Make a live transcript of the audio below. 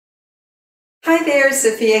Hi there,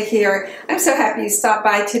 Sophia here. I'm so happy you stopped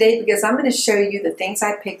by today because I'm going to show you the things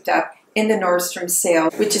I picked up in the Nordstrom sale,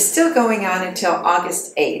 which is still going on until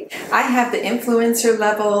August 8th. I have the influencer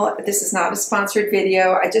level. This is not a sponsored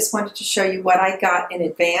video. I just wanted to show you what I got in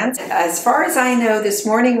advance. As far as I know, this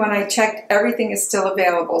morning when I checked, everything is still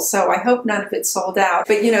available, so I hope none of it sold out.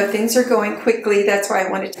 But you know, things are going quickly. That's why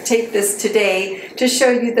I wanted to tape this today to show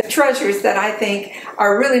you the treasures that I think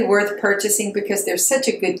are really worth purchasing because they're such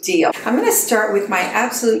a good deal. I'm going to start with my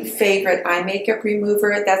absolute favorite eye makeup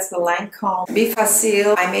remover. That's the Lancome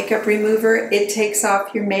bi-facil eye makeup remover. It takes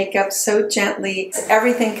off your makeup so gently.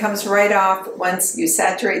 Everything comes right off once you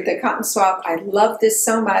saturate the cotton swab. I love this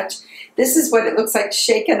so much. This is what it looks like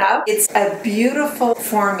shaken up. It's a beautiful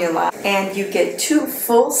formula, and you get two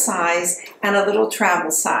full size and a little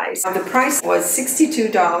travel size. The price was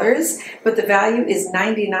 $62, but the value is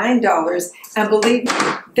 $99, and believe me,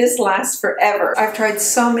 this lasts forever. I've tried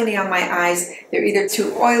so many on my eyes. They're either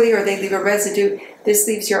too oily or they leave a residue. This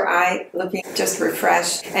leaves your eye looking just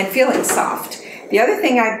refreshed and feeling soft. The other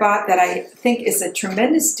thing I bought that I think is a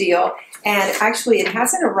tremendous deal, and actually it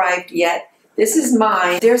hasn't arrived yet, this is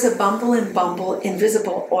mine. There's a Bumble and Bumble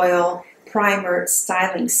Invisible Oil Primer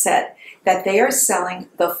Styling Set that they are selling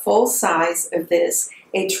the full size of this,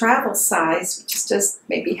 a travel size, which is just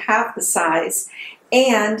maybe half the size,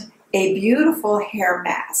 and a beautiful hair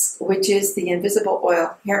mask, which is the Invisible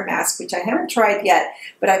Oil Hair Mask, which I haven't tried yet,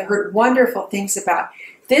 but I've heard wonderful things about.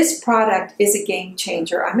 This product is a game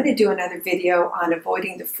changer. I'm going to do another video on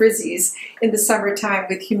avoiding the frizzies in the summertime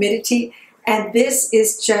with humidity. And this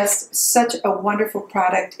is just such a wonderful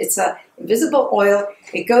product. It's an invisible oil.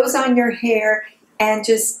 It goes on your hair and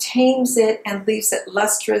just tames it and leaves it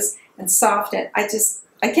lustrous and soft. And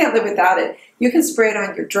I can't live without it. You can spray it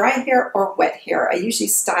on your dry hair or wet hair. I usually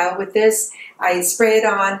style with this. I spray it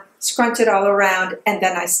on, scrunch it all around, and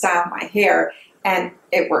then I style my hair. And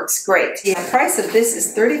it works great. The price of this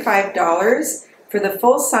is $35 for the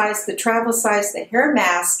full size, the travel size, the hair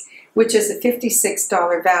mask, which is a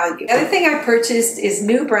 $56 value. The other thing I purchased is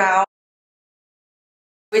New Brow,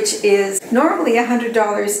 which is normally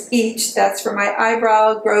 $100 each. That's for my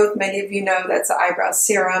eyebrow growth. Many of you know that's an eyebrow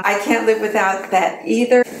serum. I can't live without that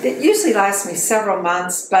either. It usually lasts me several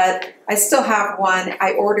months, but I still have one.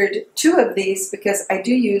 I ordered 2 of these because I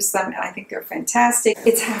do use them and I think they're fantastic.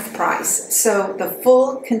 It's half price. So the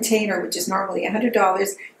full container, which is normally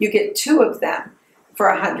 $100, you get 2 of them for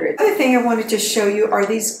 $100. The other thing I wanted to show you are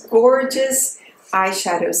these gorgeous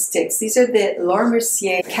eyeshadow sticks. These are the Laura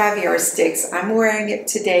Mercier Caviar sticks. I'm wearing it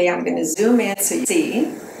today. I'm going to zoom in so you see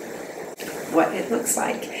what it looks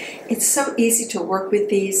like. It's so easy to work with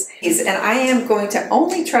these, and I am going to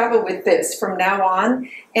only travel with this from now on,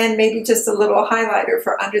 and maybe just a little highlighter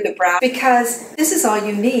for under the brow, because this is all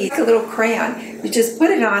you need. Like a little crayon. You just put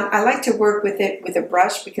it on. I like to work with it with a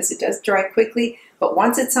brush because it does dry quickly, but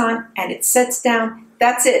once it's on and it sets down,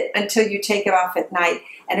 that's it until you take it off at night,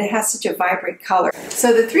 and it has such a vibrant color.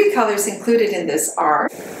 So the 3 colors included in this are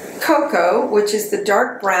Cocoa, which is the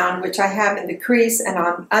dark brown, which I have in the crease and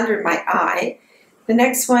on under my eye. The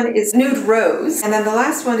next one is Nude Rose, and then the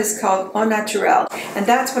last one is called Au Naturel, and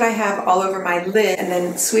that's what I have all over my lid and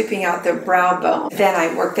then sweeping out the brow bone. Then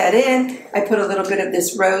I work that in, I put a little bit of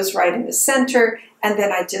this rose right in the center, and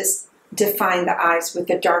then I just define the eyes with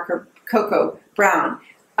the darker cocoa brown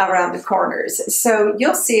around the corners. So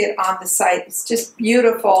you'll see it on the site. It's just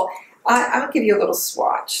beautiful. I'll give you a little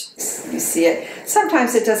swatch. You see it.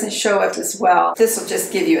 Sometimes it doesn't show up as well. This will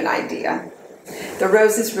just give you an idea. The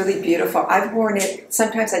rose is really beautiful. I've worn it.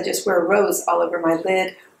 Sometimes I just wear a rose all over my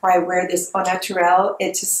lid, or I wear this Au Naturel.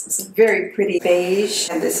 It's a very pretty beige,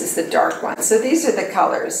 and this is the dark one. So these are the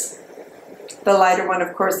colors. The lighter one,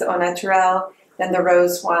 of course, the Au Naturel, then the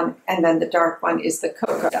rose one, and then the dark one is the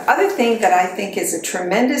Cocoa. The other thing that I think is a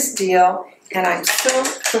tremendous deal, and I'm so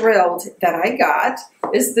thrilled that I got,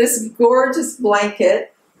 is this gorgeous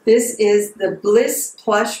blanket. This is the Bliss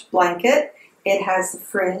Plush Blanket. It has the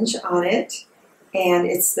fringe on it, and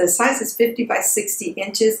the size is 50 by 60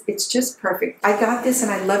 inches. It's just perfect. I got this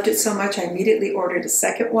and I loved it so much I immediately ordered a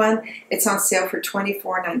second one. It's on sale for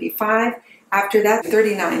 $24.95. After that,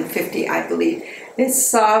 $39.50, I believe. It's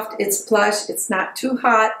soft, it's plush, it's not too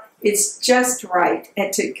hot, it's just right,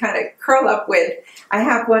 and to kind of curl up with. I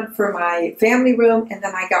have one for my family room, and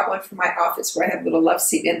then I got one for my office where I have a little love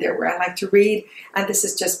seat in there where I like to read, and this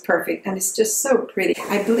is just perfect, and it's just so pretty.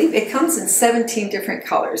 I believe it comes in 17 different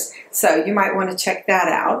colors, so you might want to check that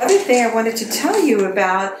out. The other thing I wanted to tell you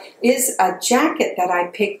about is a jacket that I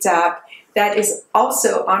picked up that is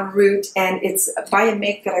also en route, and it's by a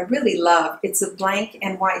make that I really love. It's a blank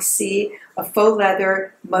NYC, a faux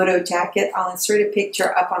leather moto jacket. I'll insert a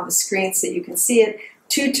picture up on the screen so you can see it.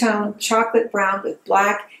 Two-tone chocolate brown with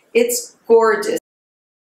black. It's gorgeous.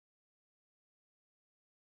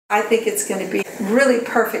 I think it's going to be really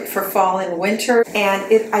perfect for fall and winter,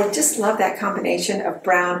 and I just love that combination of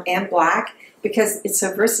brown and black because it's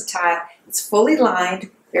so versatile. It's fully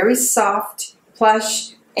lined, very soft,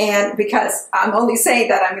 plush, and because I'm only saying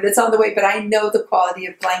that, I mean, it's on the way, but I know the quality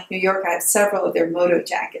of Blank New York. I have several of their moto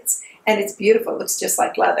jackets, and it's beautiful. It looks just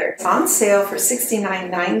like leather. It's on sale for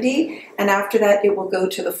 $69.90, and after that, it will go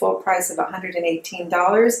to the full price of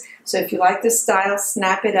 $118. So if you like this style,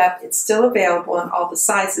 snap it up. It's still available in all the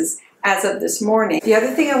sizes as of this morning. The other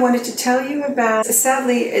thing I wanted to tell you about,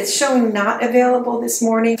 sadly, it's showing not available this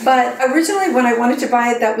morning, but originally when I wanted to buy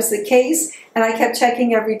it, that was the case, and I kept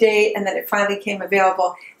checking every day, and then it finally came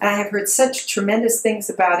available, and I have heard such tremendous things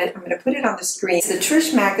about it. I'm going to put it on the screen. It's the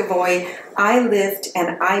Trish McEvoy Eye Lift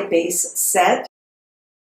and Eye Base set.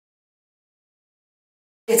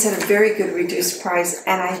 It's at a very good reduced price,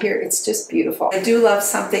 and I hear it's just beautiful. I do love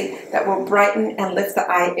something that will brighten and lift the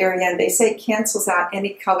eye area, and they say it cancels out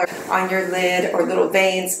any color on your lid or little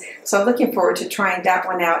veins. So I'm looking forward to trying that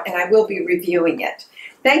one out, and I will be reviewing it.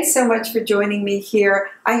 Thanks so much for joining me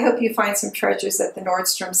here. I hope you find some treasures at the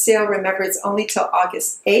Nordstrom sale. Remember, it's only till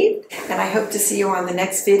August 8th, and I hope to see you on the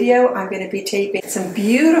next video. I'm going to be taping some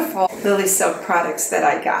beautiful Lily Silk products that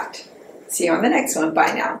I got. See you on the next one.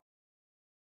 Bye now.